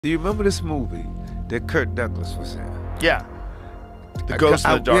Do you remember this movie that Kirk Douglas was in? Yeah. The Ghost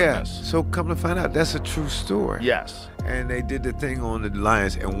in the Darkness. Yeah. So come to find out, that's a true story. Yes. And they did the thing on the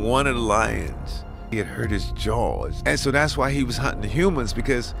lions, and one of the lions, he had hurt his jaws. And so that's why he was hunting the humans,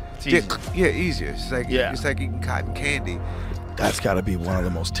 because easier. It's like eating cotton candy. That's gotta be one of the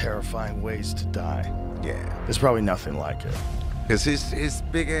most terrifying ways to die. Yeah. There's probably nothing like it. Because his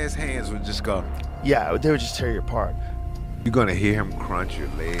big ass hands would just go. Yeah, they would just tear you apart. You're gonna hear him crunch your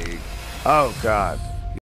leg. Oh God.